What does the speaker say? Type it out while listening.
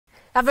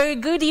A very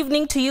good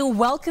evening to you.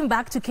 Welcome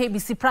back to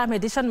KBC Prime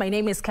Edition. My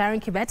name is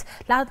Karen Kibet.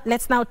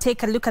 Let's now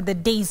take a look at the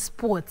day's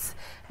sports.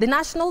 The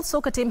national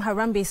soccer team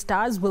Harambee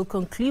Stars will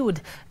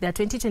conclude their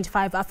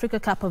 2025 Africa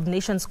Cup of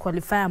Nations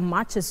qualifier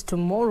matches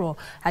tomorrow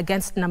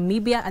against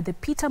Namibia at the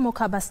Peter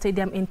Mokaba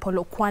Stadium in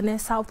Polokwane,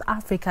 South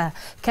Africa.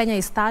 Kenya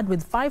is third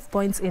with 5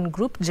 points in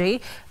Group J,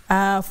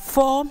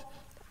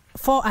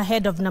 four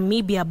ahead of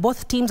Namibia.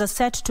 Both teams are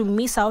set to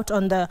miss out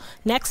on the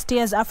next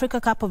year's Africa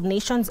Cup of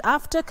Nations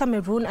after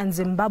Cameroon and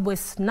Zimbabwe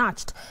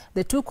snatched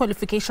the 2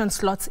 qualification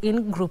slots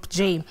in Group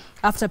J.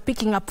 After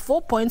picking up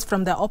 4 points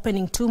from their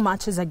opening 2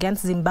 matches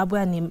against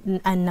Zimbabwe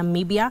and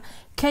Namibia,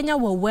 Kenya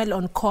were well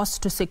on course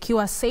to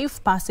secure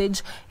safe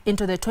passage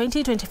into the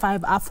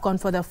 2025 AFCON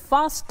for the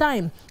first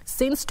time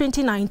since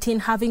 2019,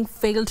 having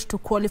failed to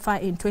qualify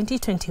in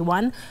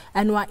 2021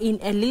 and were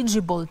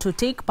ineligible to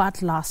take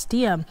part last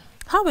year.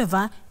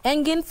 However,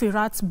 Engin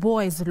Firat's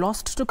boys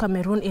lost to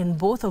Cameroon in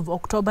both of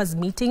October's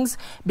meetings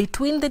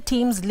between the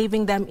teams,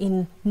 leaving them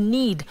in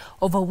need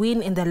of a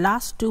win in the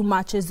last 2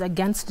 matches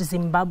against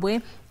Zimbabwe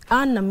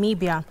and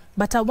Namibia.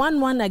 But a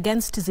 1-1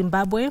 against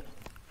Zimbabwe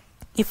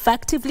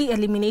effectively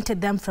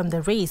eliminated them from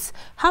the race.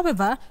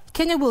 However,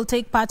 Kenya will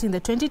take part in the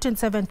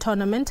 2027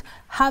 tournament,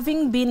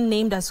 having been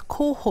named as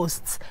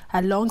co-hosts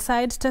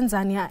alongside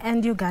Tanzania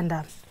and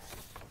Uganda.